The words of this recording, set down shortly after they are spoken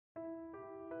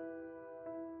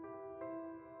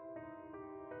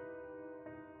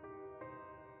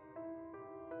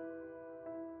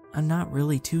I'm not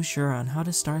really too sure on how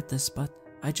to start this, but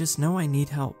I just know I need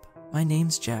help. My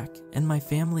name's Jack, and my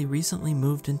family recently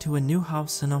moved into a new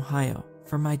house in Ohio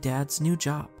for my dad's new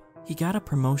job. He got a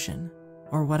promotion,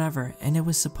 or whatever, and it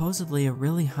was supposedly a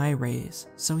really high raise,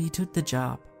 so he took the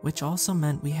job, which also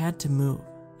meant we had to move.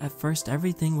 At first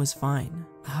everything was fine.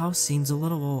 The house seems a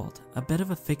little old, a bit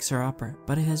of a fixer-upper,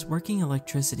 but it has working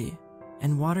electricity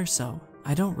and water, so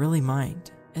I don't really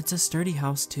mind. It's a sturdy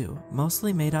house too,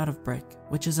 mostly made out of brick,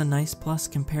 which is a nice plus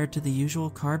compared to the usual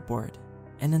cardboard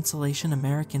and insulation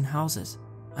American houses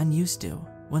I'm used to.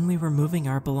 When we were moving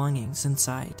our belongings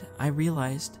inside, I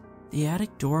realized the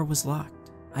attic door was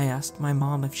locked. I asked my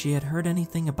mom if she had heard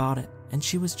anything about it, and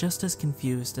she was just as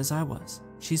confused as I was.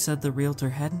 She said the realtor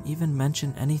hadn't even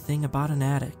mentioned anything about an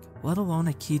attic, let alone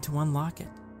a key to unlock it.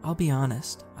 I'll be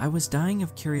honest, I was dying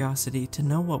of curiosity to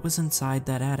know what was inside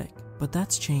that attic, but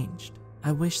that's changed.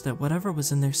 I wish that whatever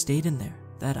was in there stayed in there,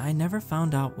 that I never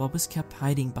found out what was kept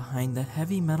hiding behind that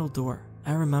heavy metal door.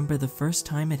 I remember the first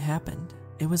time it happened.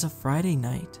 It was a Friday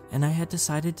night, and I had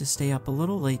decided to stay up a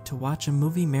little late to watch a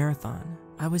movie marathon.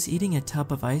 I was eating a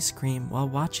tub of ice cream while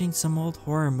watching some old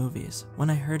horror movies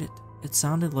when I heard it. It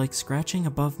sounded like scratching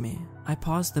above me. I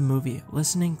paused the movie,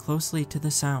 listening closely to the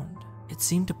sound. It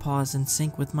seemed to pause and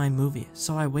sync with my movie,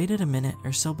 so I waited a minute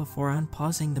or so before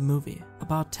unpausing the movie.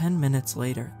 About 10 minutes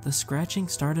later, the scratching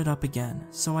started up again,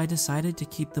 so I decided to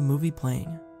keep the movie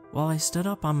playing. While I stood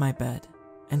up on my bed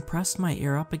and pressed my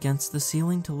ear up against the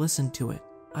ceiling to listen to it,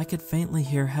 I could faintly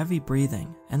hear heavy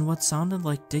breathing and what sounded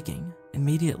like digging.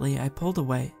 Immediately, I pulled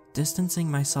away,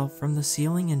 distancing myself from the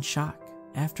ceiling in shock.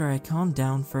 After I calmed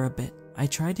down for a bit, I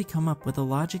tried to come up with a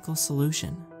logical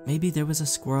solution. Maybe there was a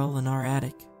squirrel in our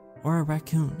attic, or a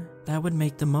raccoon. That would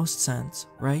make the most sense,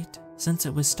 right? Since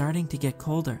it was starting to get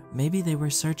colder, maybe they were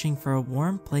searching for a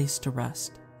warm place to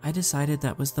rest. I decided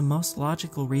that was the most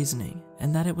logical reasoning,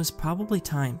 and that it was probably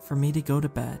time for me to go to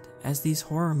bed, as these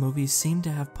horror movies seemed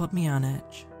to have put me on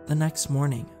edge. The next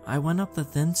morning, I went up the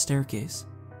thin staircase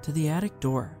to the attic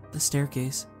door. The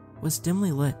staircase was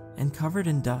dimly lit and covered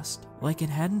in dust, like it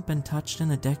hadn't been touched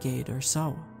in a decade or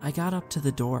so. I got up to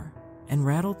the door and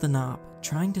rattled the knob,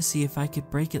 trying to see if I could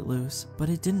break it loose, but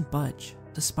it didn't budge.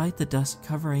 Despite the dust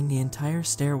covering the entire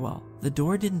stairwell, the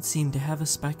door didn't seem to have a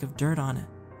speck of dirt on it.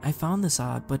 I found this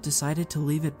odd but decided to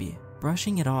leave it be,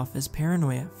 brushing it off as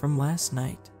paranoia from last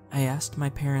night. I asked my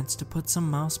parents to put some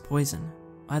mouse poison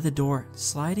by the door,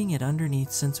 sliding it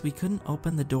underneath since we couldn't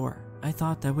open the door. I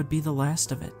thought that would be the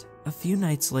last of it. A few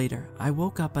nights later, I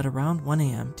woke up at around 1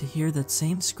 a.m. to hear that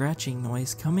same scratching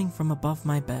noise coming from above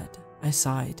my bed. I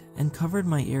sighed and covered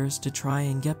my ears to try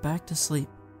and get back to sleep.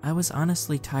 I was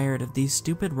honestly tired of these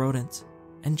stupid rodents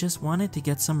and just wanted to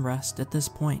get some rest at this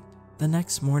point. The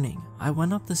next morning, I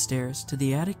went up the stairs to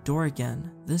the attic door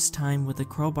again, this time with a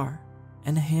crowbar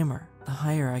and a hammer. The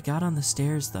higher I got on the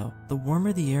stairs though, the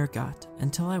warmer the air got,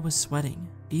 until I was sweating.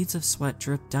 Beads of sweat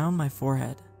dripped down my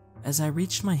forehead as I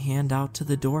reached my hand out to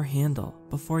the door handle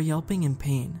before yelping in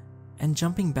pain and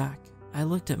jumping back. I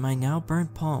looked at my now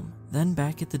burnt palm, then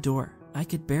back at the door. I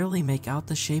could barely make out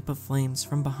the shape of flames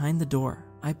from behind the door.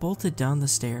 I bolted down the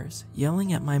stairs,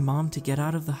 yelling at my mom to get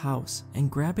out of the house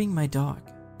and grabbing my dog.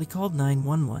 We called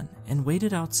 911 and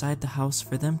waited outside the house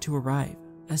for them to arrive.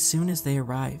 As soon as they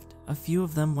arrived, a few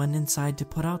of them went inside to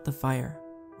put out the fire,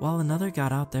 while another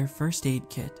got out their first aid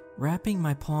kit, wrapping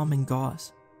my palm in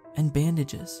gauze and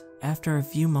bandages. After a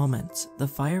few moments, the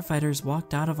firefighters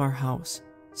walked out of our house,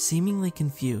 seemingly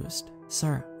confused.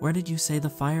 "Sir, where did you say the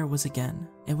fire was again?"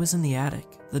 "It was in the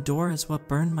attic. The door is what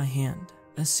burned my hand."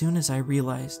 As soon as I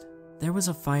realized there was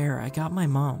a fire, I got my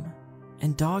mom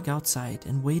and dog outside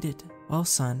and waited. "Well,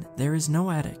 son, there is no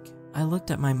attic." I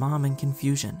looked at my mom in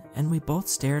confusion, and we both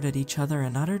stared at each other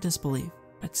in utter disbelief.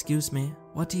 "Excuse me,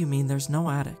 what do you mean there's no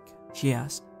attic?" she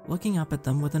asked, looking up at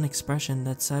them with an expression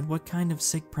that said, "What kind of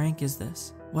sick prank is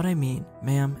this?" "What I mean,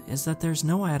 ma'am, is that there's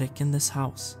no attic in this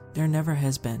house. There never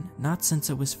has been, not since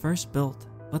it was first built."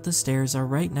 "But the stairs are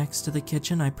right next to the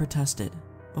kitchen," I protested,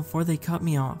 before they cut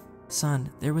me off. "Son,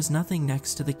 there was nothing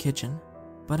next to the kitchen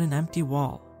but an empty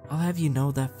wall. I'll have you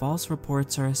know that false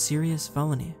reports are a serious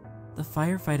felony," the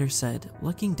firefighter said,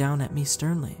 looking down at me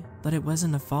sternly. "But it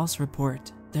wasn't a false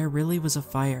report. There really was a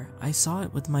fire. I saw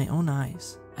it with my own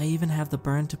eyes. I even have the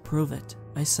burn to prove it,"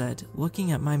 I said,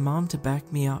 looking at my mom to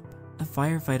back me up. The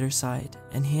firefighter sighed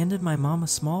and handed my mom a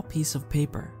small piece of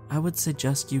paper. "I would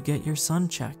suggest you get your son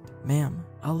checked, ma'am.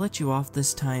 I'll let you off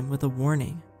this time with a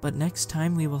warning, but next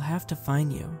time we will have to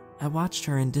fine you." I watched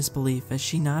her in disbelief as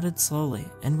she nodded slowly,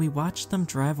 and we watched them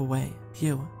drive away.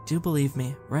 "Phew, do believe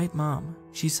me, right, Mom?"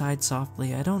 She sighed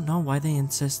softly. "I don't know why they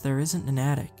insist there isn't an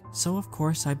attic, so of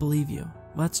course I believe you.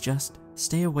 Let's just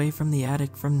Stay away from the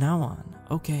attic from now on,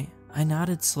 okay? I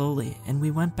nodded slowly and we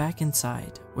went back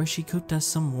inside, where she cooked us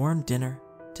some warm dinner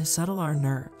to settle our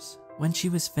nerves. When she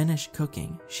was finished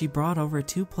cooking, she brought over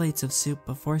 2 plates of soup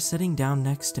before sitting down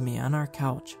next to me on our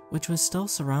couch, which was still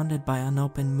surrounded by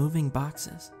unopened moving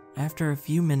boxes. After a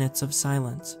few minutes of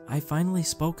silence, I finally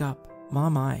spoke up.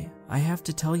 Mom, I have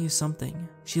to tell you something.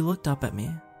 She looked up at me,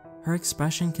 her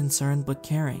expression concerned but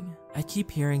caring. I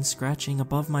keep hearing scratching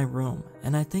above my room,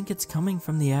 and I think it's coming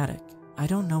from the attic. I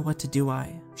don't know what to do,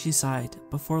 she sighed,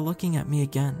 before looking at me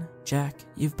again. Jack,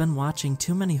 you've been watching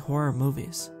too many horror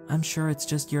movies. I'm sure it's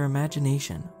just your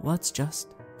imagination. Let's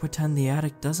just pretend the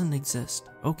attic doesn't exist,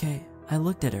 okay? I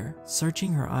looked at her,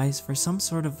 searching her eyes for some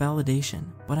sort of validation,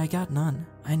 but I got none.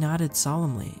 I nodded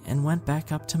solemnly and went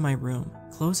back up to my room,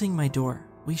 closing my door.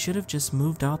 We should have just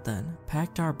moved out then,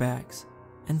 packed our bags,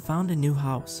 and found a new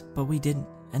house, but we didn't,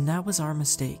 and that was our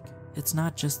mistake. It's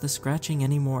not just the scratching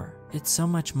anymore, it's so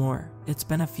much more. It's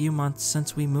been a few months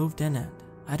since we moved in and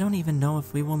I don't even know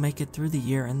if we will make it through the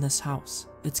year in this house.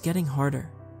 It's getting harder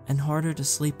and harder to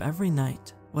sleep every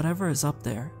night. Whatever is up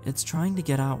there, it's trying to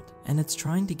get out, and it's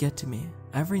trying to get to me.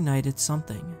 Every night it's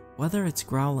something, whether it's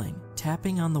growling,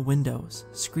 tapping on the windows,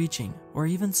 screeching, or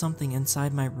even something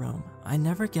inside my room. I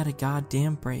never get a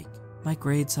goddamn break. My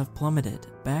grades have plummeted,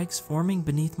 bags forming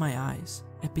beneath my eyes.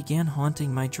 It began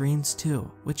haunting my dreams too,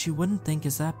 which you wouldn't think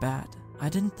is that bad. I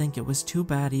didn't think it was too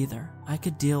bad either. I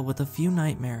could deal with a few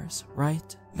nightmares,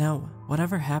 right? No,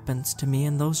 whatever happens to me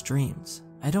in those dreams,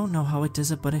 I don't know how it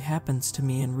does it, but it happens to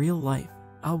me in real life.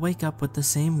 I'll wake up with the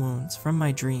same wounds from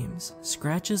my dreams,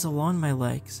 scratches along my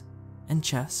legs and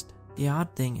chest. The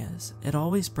odd thing is, it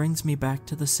always brings me back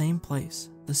to the same place,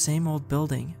 the same old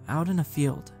building, out in a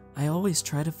field. I always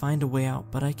try to find a way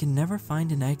out, but I can never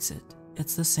find an exit.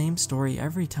 It's the same story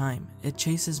every time. It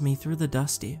chases me through the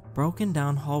dusty, broken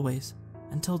down hallways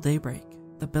until daybreak.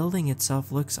 The building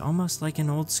itself looks almost like an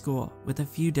old school, with a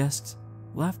few desks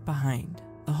left behind.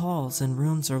 The halls and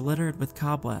rooms are littered with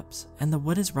cobwebs, and the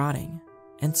wood is rotting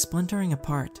and splintering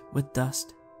apart with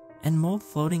dust and mold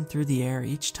floating through the air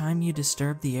each time you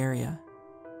disturb the area.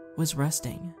 Was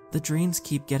resting. The dreams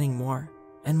keep getting more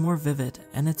and more vivid,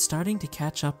 and it's starting to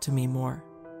catch up to me more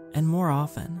and more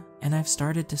often, and I've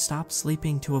started to stop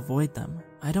sleeping to avoid them.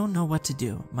 I don't know what to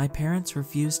do. My parents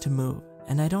refuse to move,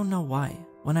 and I don't know why.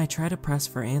 When I try to press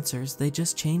for answers, they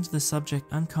just change the subject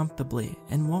uncomfortably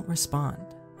and won't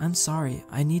respond. I'm sorry,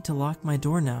 I need to lock my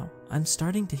door now. I'm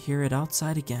starting to hear it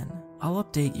outside again. I'll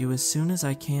update you as soon as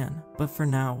I can, but for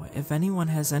now, if anyone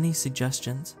has any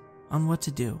suggestions on what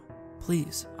to do,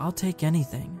 please, I'll take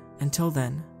anything. Until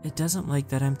then, it doesn't like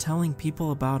that I'm telling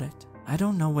people about it. I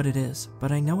don't know what it is,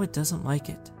 but I know it doesn't like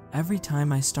it. Every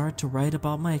time I start to write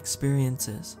about my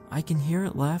experiences, I can hear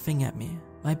it laughing at me.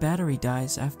 My battery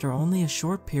dies after only a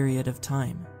short period of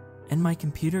time, and my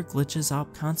computer glitches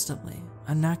out constantly.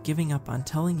 I'm not giving up on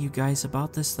telling you guys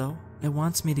about this though. It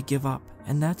wants me to give up,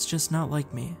 and that's just not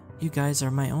like me. You guys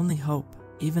are my only hope.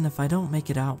 Even if I don't make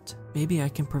it out, maybe I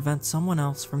can prevent someone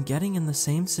else from getting in the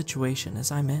same situation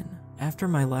as I'm in. After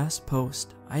my last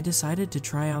post, I decided to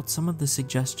try out some of the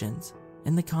suggestions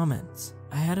in the comments.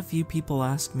 I had a few people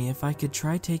ask me if I could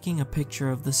try taking a picture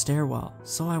of the stairwell,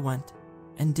 so I went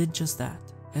and did just that.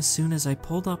 As soon as I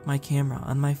pulled up my camera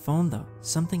on my phone though,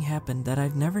 something happened that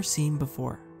I've never seen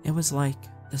before. It was like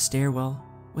the stairwell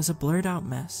was a blurred out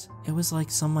mess. It was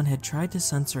like someone had tried to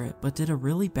censor it but did a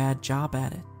really bad job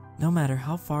at it. No matter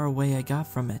how far away I got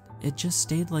from it, it just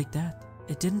stayed like that.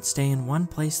 It didn't stay in one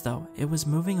place though, it was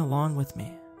moving along with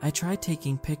me. I tried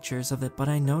taking pictures of it, but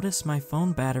I noticed my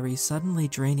phone battery suddenly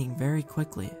draining very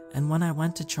quickly, and when I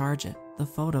went to charge it, the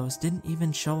photos didn't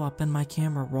even show up in my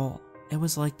camera roll. It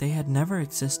was like they had never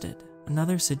existed.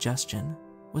 Another suggestion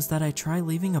was that I try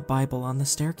leaving a Bible on the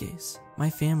staircase. My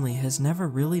family has never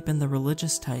really been the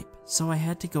religious type, so I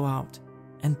had to go out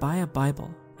and buy a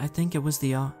Bible. I think it was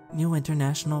the New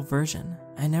International Version.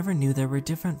 I never knew there were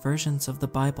different versions of the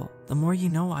Bible. The more you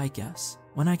know, I guess.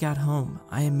 When I got home,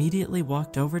 I immediately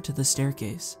walked over to the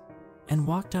staircase and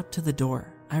walked up to the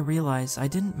door. I realized I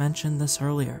didn't mention this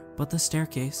earlier, but the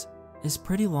staircase is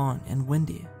pretty long and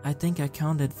windy. I think I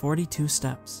counted 42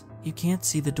 steps. You can't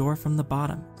see the door from the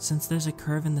bottom since there's a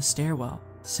curve in the stairwell.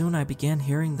 Soon I began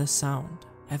hearing this sound.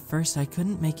 At first I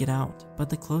couldn't make it out, but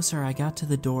the closer I got to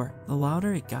the door, the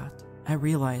louder it got. I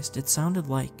realized it sounded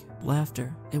like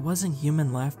laughter. It wasn't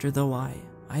human laughter though.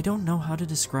 I don't know how to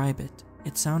describe it.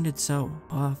 It sounded so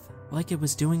off, like it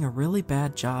was doing a really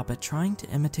bad job at trying to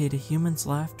imitate a human's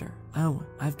laughter. Oh,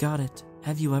 I've got it.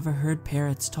 Have you ever heard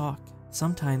parrots talk?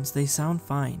 Sometimes they sound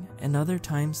fine, and other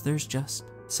times there's just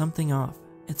something off.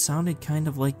 It sounded kind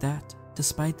of like that.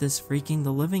 Despite this freaking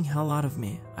the living hell out of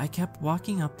me, I kept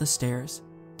walking up the stairs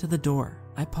to the door.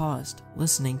 I paused,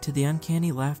 listening to the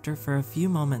uncanny laughter for a few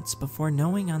moments before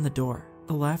knowing on the door.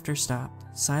 The laughter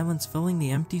stopped, silence filling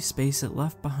the empty space it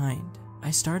left behind.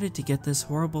 I started to get this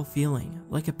horrible feeling,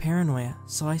 like a paranoia,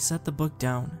 so I set the book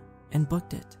down and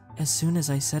booked it. As soon as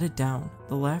I set it down,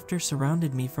 the laughter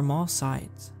surrounded me from all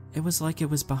sides. It was like it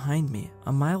was behind me,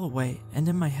 a mile away, and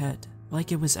in my head,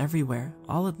 like it was everywhere,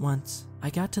 all at once. I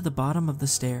got to the bottom of the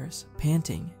stairs,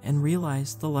 panting, and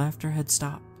realized the laughter had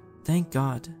stopped. Thank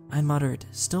God, I muttered,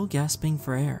 still gasping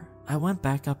for air. I went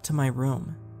back up to my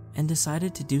room and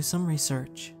decided to do some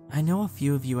research. I know a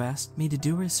few of you asked me to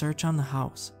do research on the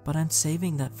house, but I'm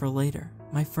saving that for later.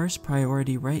 My first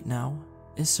priority right now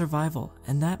is survival,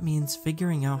 and that means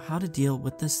figuring out how to deal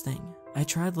with this thing. I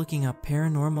tried looking up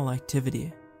paranormal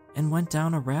activity and went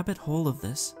down a rabbit hole of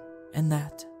this and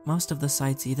that. Most of the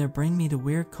sites either bring me to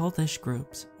weird cultish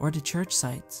groups or to church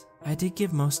sites. I did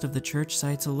give most of the church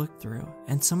sites a look through,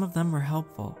 and some of them were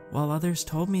helpful, while others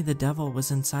told me the devil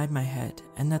was inside my head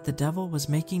and that the devil was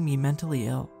making me mentally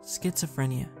ill.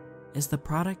 Schizophrenia is the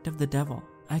product of the devil.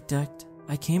 I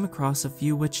came across a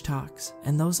few witch talks,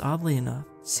 and those, oddly enough,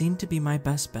 seemed to be my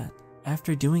best bet.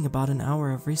 After doing about an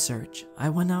hour of research, I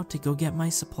went out to go get my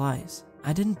supplies.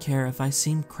 I didn't care if I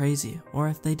seemed crazy or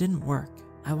if they didn't work.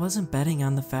 I wasn't betting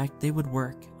on the fact they would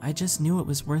work, I just knew it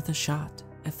was worth a shot.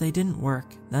 If they didn't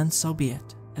work, then so be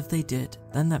it. If they did,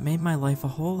 then that made my life a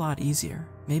whole lot easier.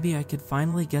 Maybe I could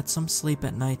finally get some sleep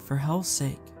at night for hell's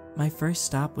sake. My first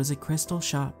stop was a crystal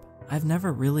shop. I've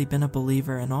never really been a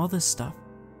believer in all this stuff,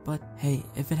 but hey,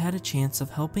 if it had a chance of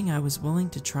helping, I was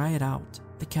willing to try it out.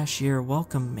 The cashier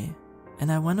welcomed me,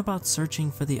 and I went about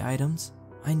searching for the items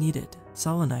I needed: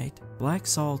 selenite, black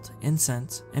salt,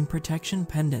 incense, and protection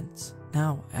pendants.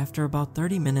 Now, after about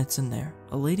 30 minutes in there,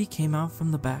 a lady came out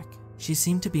from the back. She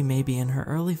seemed to be maybe in her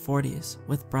early 40s,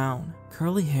 with brown,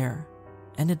 curly hair,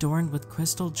 and adorned with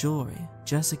crystal jewelry.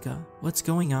 "Jessica, what's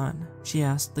going on?" she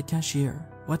asked the cashier.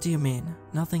 "What do you mean?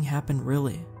 Nothing happened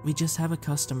really. We just have a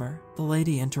customer," the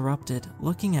lady interrupted,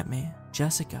 looking at me.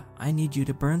 "Jessica, I need you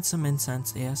to burn some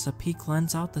incense ASAP,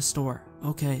 cleanse out the store."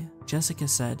 "Okay," Jessica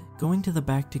said, going to the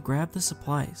back to grab the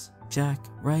supplies. "Jack,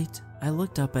 right?" I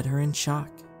looked up at her in shock.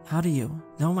 "How do you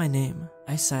know my name?"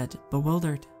 I said,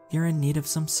 bewildered. "You're in need of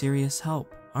some serious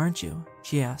help, aren't you?"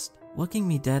 she asked, looking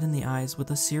me dead in the eyes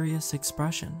with a serious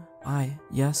expression.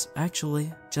 Yes,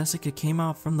 actually." Jessica came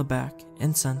out from the back,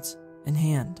 incense in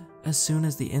hand. As soon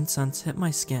as the incense hit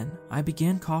my skin, I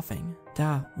began coughing.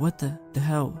 What the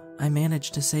hell?" I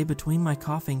managed to say between my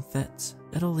coughing fits.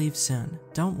 "It'll leave soon.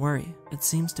 Don't worry. It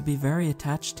seems to be very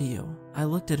attached to you." I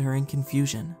looked at her in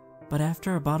confusion, but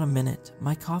after about a minute,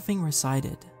 my coughing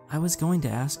receded. I was going to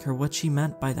ask her what she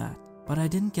meant by that, but I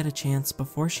didn't get a chance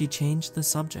before she changed the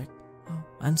subject. "Oh,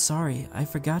 I'm sorry, I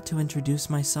forgot to introduce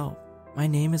myself. My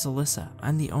name is Alyssa.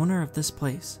 I'm the owner of this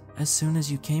place. As soon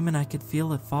as you came in, I could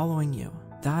feel it following you.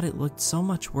 It looked so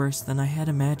much worse than I had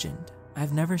imagined.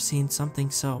 I've never seen something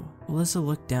so." Alyssa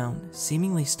looked down,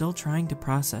 seemingly still trying to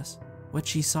process what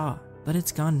she saw. "But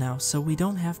it's gone now, so we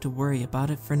don't have to worry about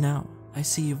it for now. I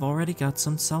see you've already got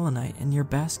some selenite in your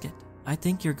basket. I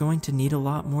think you're going to need a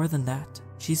lot more than that,"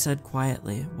 she said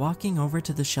quietly, walking over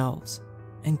to the shelves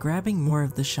and grabbing more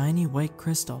of the shiny white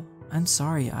crystal. "I'm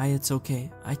sorry, it's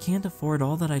okay. I can't afford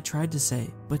all that I tried to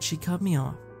say," but she cut me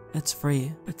off. "It's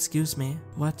free." "Excuse me,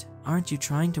 what? Aren't you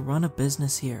trying to run a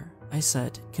business here?" I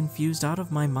said, confused out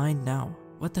of my mind now.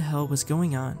 What the hell was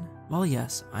going on? "Well,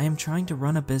 yes, I am trying to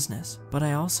run a business, but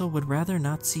I also would rather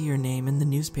not see your name in the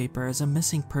newspaper as a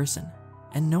missing person,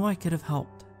 and know I could have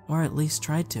helped, or at least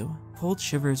tried to." Cold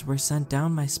shivers were sent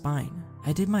down my spine.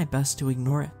 I did my best to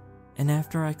ignore it, and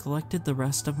after I collected the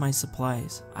rest of my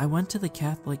supplies, I went to the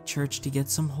Catholic church to get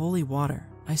some holy water.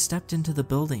 I stepped into the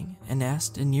building and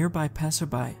asked a nearby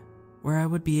passerby where I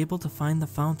would be able to find the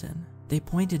fountain. They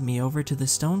pointed me over to the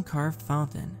stone-carved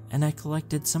fountain, and I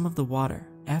collected some of the water.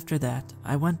 After that,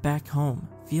 I went back home,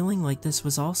 feeling like this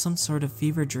was all some sort of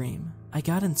fever dream. I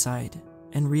got inside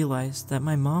and realized that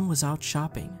my mom was out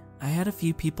shopping. I had a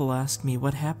few people ask me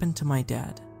what happened to my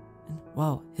dad. And,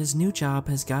 well, his new job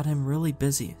has got him really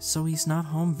busy, so he's not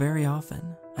home very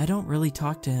often. I don't really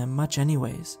talk to him much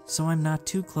anyways, so I'm not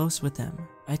too close with him.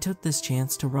 I took this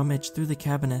chance to rummage through the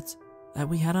cabinets that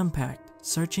we had unpacked,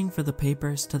 searching for the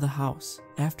papers to the house.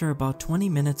 After about 20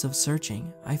 minutes of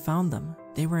searching, I found them.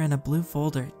 They were in a blue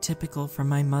folder, typical for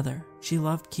my mother. She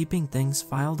loved keeping things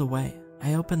filed away.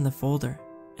 I opened the folder,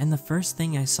 and the first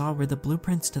thing I saw were the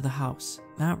blueprints to the house.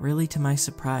 Not really to my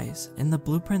surprise, in the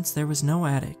blueprints there was no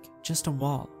attic, just a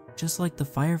wall. just like the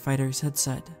firefighters had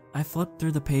said. I flipped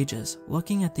through the pages,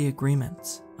 looking at the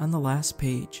agreements. On the last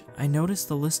page, I noticed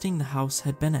the listing the house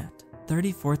had been at.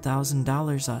 $34,000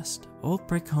 USD, old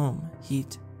brick home,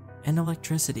 heat, and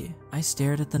electricity. I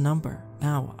stared at the number.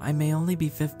 Now, I may only be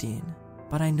 15,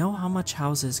 but I know how much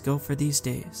houses go for these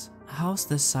days. A house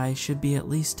this size should be at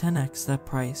least 10x that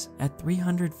price at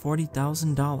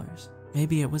 $340,000.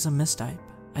 Maybe it was a mistype.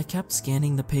 I kept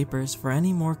scanning the papers for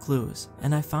any more clues,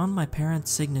 and I found my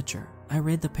parents' signature. I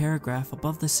read the paragraph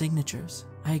above the signatures.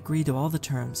 I agree to all the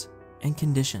terms and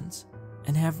conditions,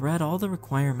 and have read all the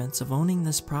requirements of owning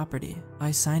this property.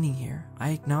 By signing here,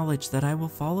 I acknowledge that I will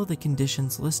follow the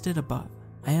conditions listed above.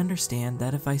 I understand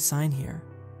that if I sign here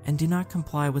and do not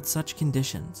comply with such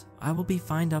conditions, I will be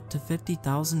fined up to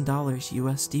 $50,000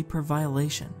 USD per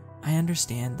violation. I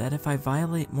understand that if I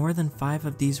violate more than 5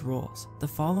 of these rules, the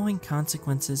following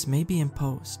consequences may be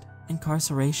imposed: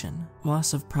 incarceration,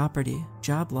 loss of property,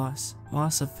 job loss,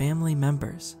 loss of family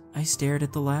members. I stared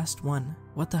at the last one.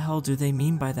 What the hell do they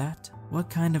mean by that? What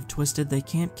kind of twisted they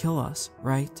can't kill us,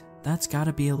 right? That's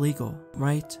gotta be illegal,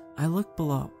 right? I looked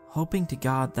below, hoping to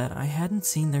God that I hadn't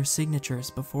seen their signatures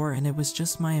before and it was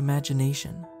just my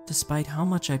imagination. Despite how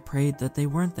much I prayed that they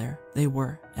weren't there, they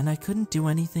were, and I couldn't do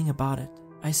anything about it.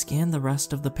 I scanned the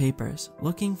rest of the papers,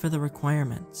 looking for the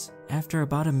requirements. After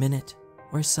about a minute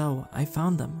or so, I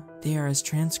found them. They are as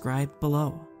transcribed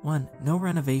below. 1. No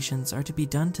renovations are to be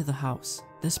done to the house.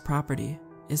 This property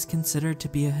is considered to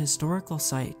be a historical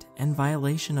site, and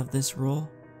violation of this rule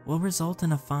will result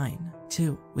in a fine.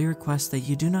 2. We request that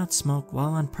you do not smoke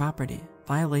while on property.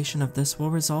 Violation of this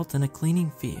will result in a cleaning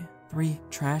fee. 3.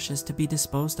 Trash is to be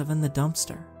disposed of in the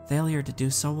dumpster. Failure to do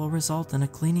so will result in a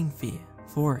cleaning fee.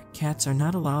 4. Cats are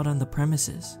not allowed on the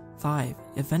premises. 5.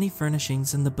 If any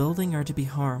furnishings in the building are to be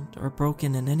harmed or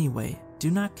broken in any way, do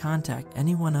not contact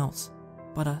anyone else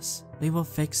but us. We will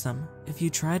fix them. If you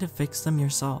try to fix them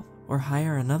yourself or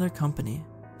hire another company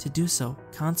to do so,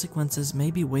 consequences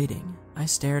may be waiting. I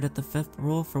stared at the 5th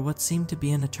rule for what seemed to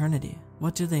be an eternity.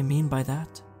 What do they mean by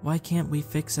that? Why can't we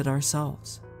fix it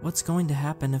ourselves? What's going to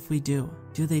happen if we do?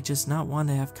 Do they just not want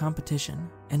to have competition?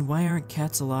 And why aren't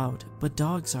cats allowed, but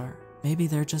dogs are? Maybe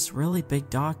they're just really big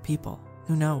dog people.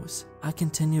 Who knows? I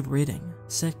continued reading.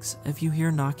 6. If you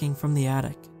hear knocking from the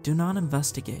attic, do not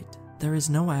investigate. There is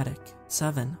no attic.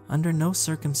 7. Under no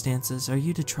circumstances are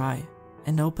you to try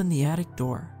and open the attic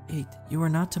door. 8. You are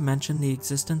not to mention the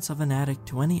existence of an attic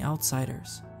to any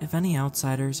outsiders. If any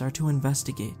outsiders are to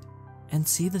investigate and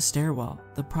see the stairwell,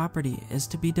 the property is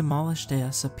to be demolished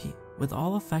ASAP, with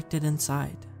all affected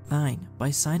inside. 9.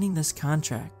 By signing this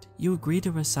contract, you agree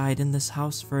to reside in this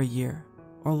house for a year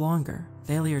or longer.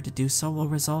 Failure to do so will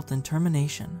result in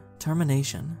termination.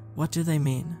 Termination. What do they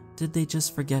mean? Did they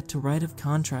just forget to write a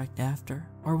contract after?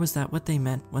 Or was that what they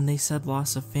meant when they said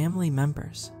loss of family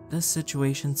members? This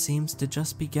situation seems to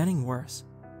just be getting worse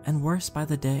and worse by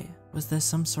the day. Was this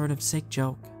some sort of sick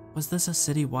joke? Was this a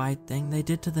citywide thing they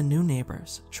did to the new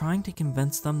neighbors, trying to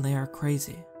convince them they are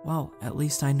crazy? Well, at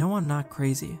least I know I'm not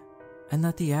crazy, and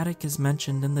that the attic is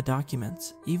mentioned in the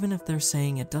documents, even if they're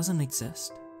saying it doesn't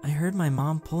exist. I heard my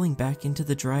mom pulling back into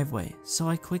the driveway, so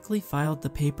I quickly filed the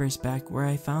papers back where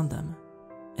I found them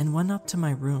and went up to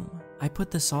my room. I put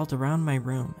the salt around my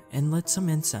room and lit some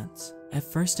incense. At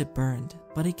first it burned,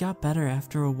 but it got better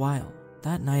after a while.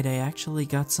 That night I actually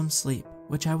got some sleep,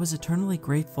 which I was eternally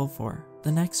grateful for.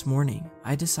 The next morning,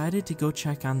 I decided to go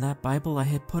check on that Bible I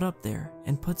had put up there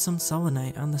and put some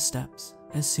selenite on the steps.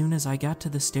 As soon as I got to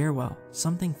the stairwell,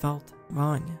 something felt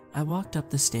wrong. I walked up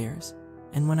the stairs,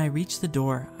 and when I reached the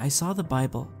door, I saw the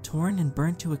Bible torn and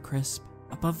burnt to a crisp.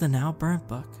 Above the now burnt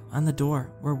book, on the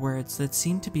door, were words that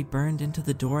seemed to be burned into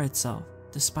the door itself,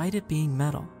 despite it being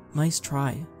metal. Nice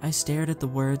try. I stared at the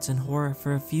words in horror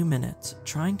for a few minutes,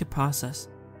 trying to process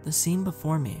the scene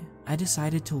before me. I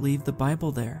decided to leave the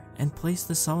Bible there and place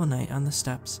the selenite on the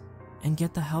steps and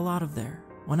get the hell out of there.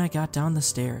 When I got down the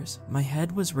stairs, my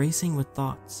head was racing with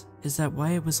thoughts. Is that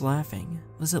why it was laughing?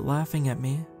 Was it laughing at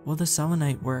me? Will the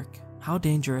selenite work? How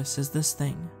dangerous is this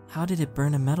thing? How did it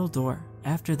burn a metal door?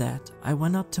 After that, I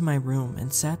went up to my room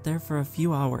and sat there for a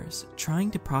few hours, trying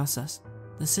to process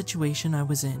the situation I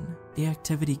was in. The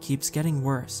activity keeps getting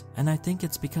worse, and I think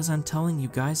it's because I'm telling you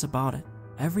guys about it.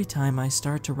 Every time I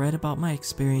start to write about my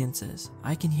experiences,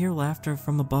 I can hear laughter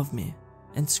from above me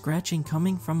and scratching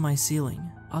coming from my ceiling.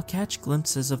 I'll catch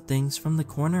glimpses of things from the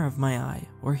corner of my eye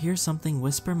or hear something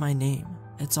whisper my name.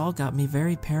 It's all got me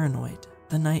very paranoid.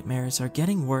 The nightmares are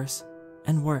getting worse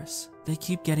and worse. They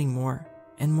keep getting more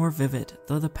and more vivid,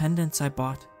 though the pendants I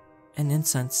bought and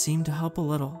incense seem to help a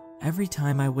little. Every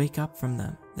time I wake up from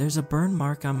them, there's a burn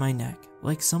mark on my neck,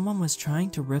 like someone was trying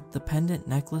to rip the pendant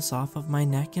necklace off of my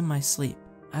neck in my sleep.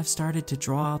 I've started to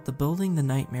draw out the building the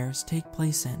nightmares take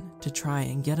place in to try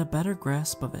and get a better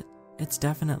grasp of it. It's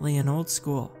definitely an old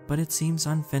school, but it seems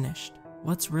unfinished.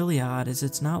 What's really odd is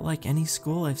it's not like any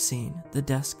school I've seen. The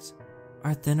desks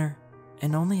are thinner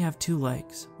and only have 2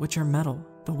 legs, which are metal.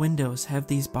 The windows have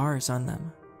these bars on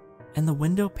them, and the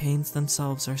window panes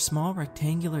themselves are small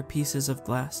rectangular pieces of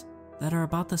glass that are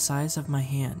about the size of my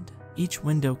hand. Each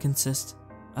window consists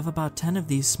of about 10 of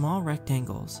these small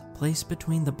rectangles placed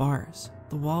between the bars.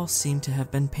 The walls seem to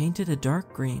have been painted a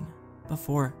dark green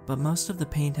before, but most of the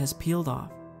paint has peeled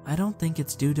off. I don't think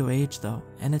it's due to age though,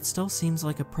 and it still seems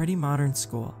like a pretty modern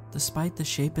school, despite the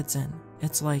shape it's in.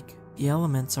 It's like the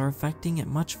elements are affecting it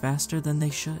much faster than they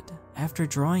should. After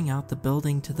drawing out the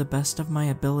building to the best of my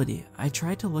ability, I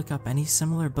tried to look up any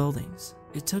similar buildings.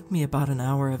 It took me about an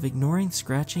hour of ignoring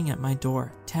scratching at my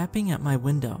door, tapping at my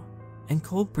window, and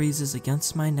cold breezes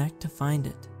against my neck to find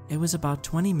it. It was about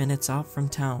 20 minutes out from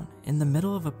town, in the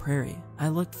middle of a prairie. I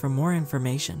looked for more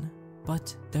information,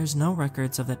 but there's no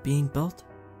records of it being built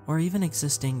or even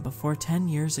existing before 10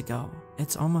 years ago.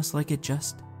 It's almost like it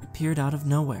just appeared out of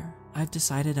nowhere. I've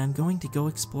decided I'm going to go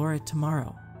explore it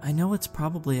tomorrow. I know it's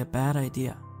probably a bad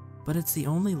idea, but it's the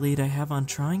only lead I have on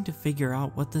trying to figure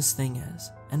out what this thing is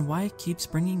and why it keeps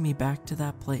bringing me back to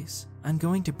that place. I'm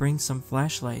going to bring some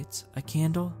flashlights, a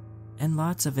candle, and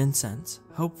lots of incense.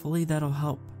 Hopefully that'll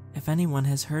help. If anyone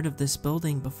has heard of this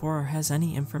building before or has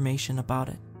any information about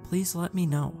it, please let me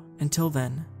know. Until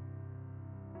then,